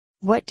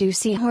What do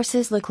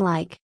seahorses look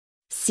like?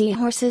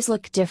 Seahorses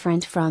look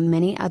different from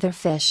many other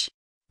fish.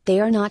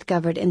 They are not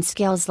covered in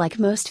scales like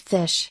most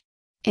fish.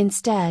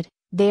 Instead,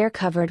 they are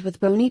covered with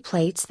bony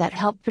plates that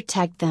help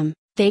protect them.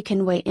 They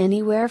can weigh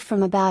anywhere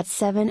from about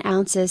 7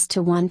 ounces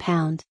to 1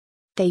 pound.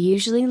 They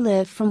usually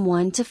live from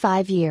 1 to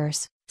 5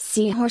 years.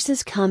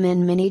 Seahorses come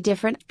in many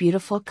different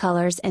beautiful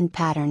colors and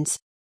patterns.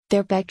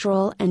 Their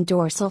pectoral and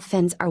dorsal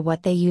fins are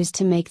what they use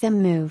to make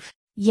them move.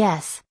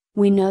 Yes,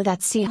 we know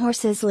that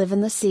seahorses live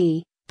in the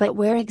sea, but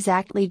where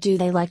exactly do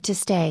they like to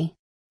stay?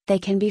 They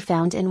can be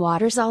found in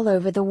waters all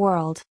over the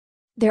world.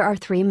 There are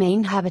 3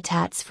 main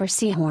habitats for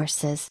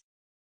seahorses.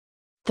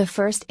 The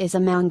first is a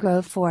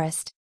mangrove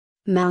forest.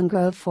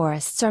 Mangrove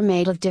forests are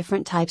made of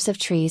different types of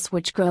trees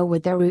which grow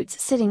with their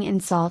roots sitting in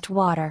salt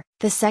water.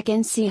 The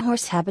second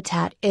seahorse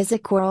habitat is a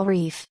coral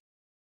reef.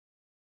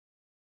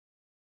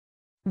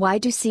 Why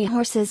do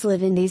seahorses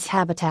live in these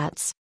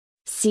habitats?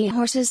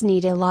 Seahorses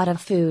need a lot of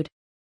food.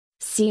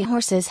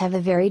 Seahorses have a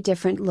very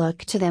different look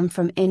to them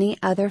from any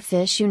other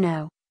fish you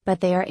know, but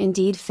they are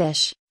indeed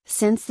fish.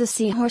 Since the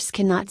seahorse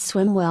cannot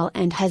swim well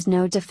and has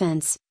no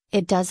defense,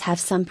 it does have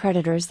some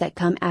predators that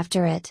come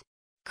after it.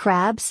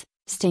 Crabs,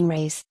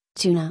 stingrays,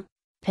 tuna,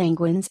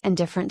 penguins and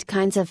different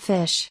kinds of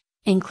fish,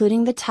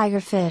 including the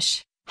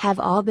tigerfish, have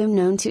all been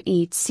known to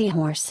eat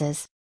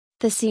seahorses.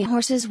 The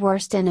seahorse's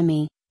worst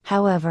enemy,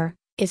 however,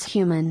 is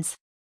humans.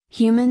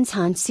 Humans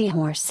hunt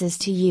seahorses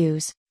to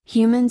use.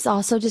 Humans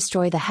also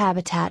destroy the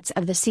habitats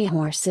of the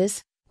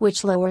seahorses,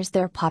 which lowers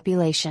their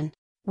population.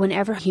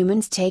 Whenever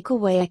humans take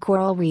away a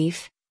coral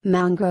reef,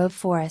 mangrove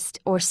forest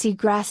or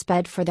seagrass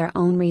bed for their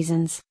own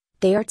reasons,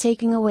 they are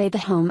taking away the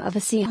home of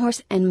a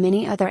seahorse and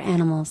many other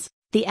animals.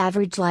 The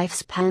average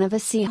lifespan of a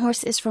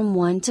seahorse is from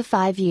 1 to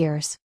 5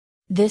 years.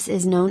 This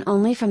is known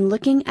only from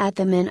looking at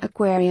them in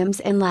aquariums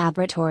and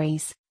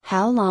laboratories.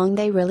 How long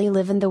they really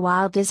live in the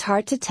wild is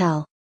hard to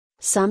tell.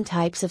 Some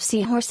types of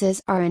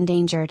seahorses are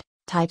endangered.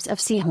 Types of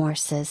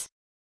seahorses.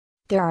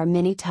 There are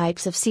many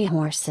types of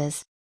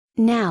seahorses.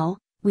 Now,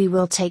 we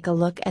will take a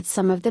look at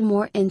some of the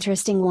more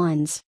interesting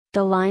ones.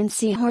 The line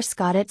seahorse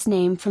got its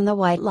name from the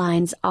white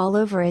lines all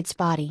over its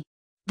body.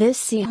 This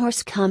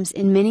seahorse comes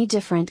in many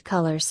different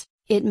colors.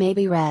 It may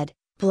be red,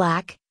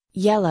 black,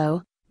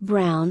 yellow,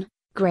 brown,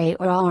 gray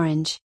or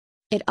orange.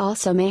 It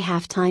also may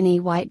have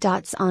tiny white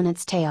dots on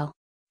its tail.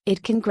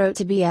 It can grow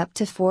to be up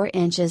to 4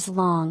 inches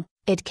long.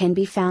 It can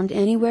be found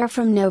anywhere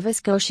from Nova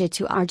Scotia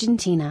to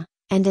Argentina,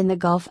 and in the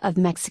Gulf of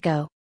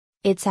Mexico.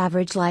 Its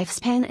average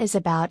lifespan is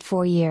about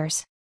 4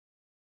 years.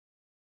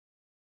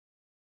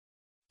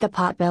 The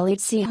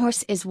pot-bellied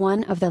seahorse is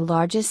one of the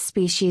largest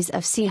species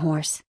of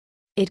seahorse.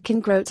 It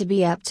can grow to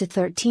be up to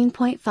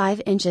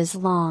 13.5 inches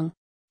long.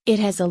 It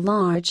has a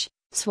large,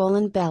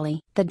 swollen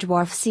belly. The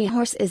dwarf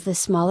seahorse is the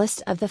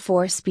smallest of the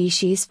 4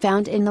 species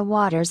found in the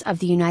waters of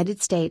the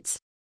United States.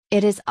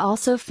 It is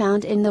also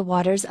found in the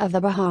waters of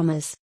the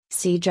Bahamas.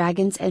 Sea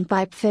dragons and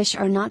pipefish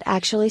are not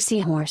actually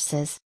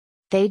seahorses.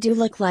 They do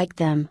look like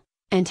them,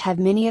 and have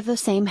many of the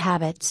same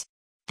habits.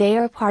 They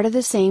are part of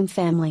the same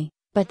family,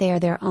 but they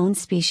are their own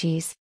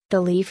species.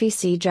 The leafy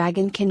sea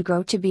dragon can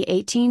grow to be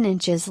 18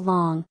 inches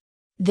long.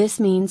 This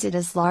means it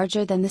is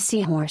larger than the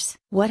seahorse.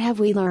 What have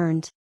we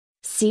learned?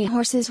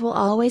 Seahorses will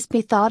always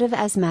be thought of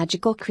as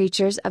magical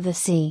creatures of the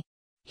sea.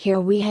 Here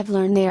we have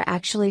learned they are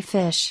actually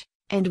fish,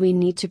 and we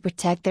need to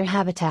protect their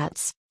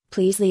habitats.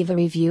 Please leave a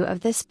review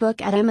of this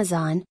book at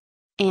Amazon.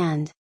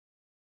 And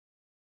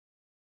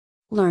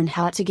learn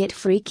how to get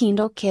free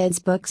Kindle Kids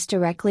books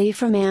directly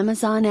from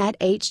Amazon at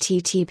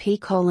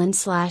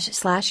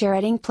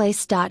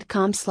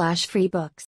http://shareedingplace.com/freebooks.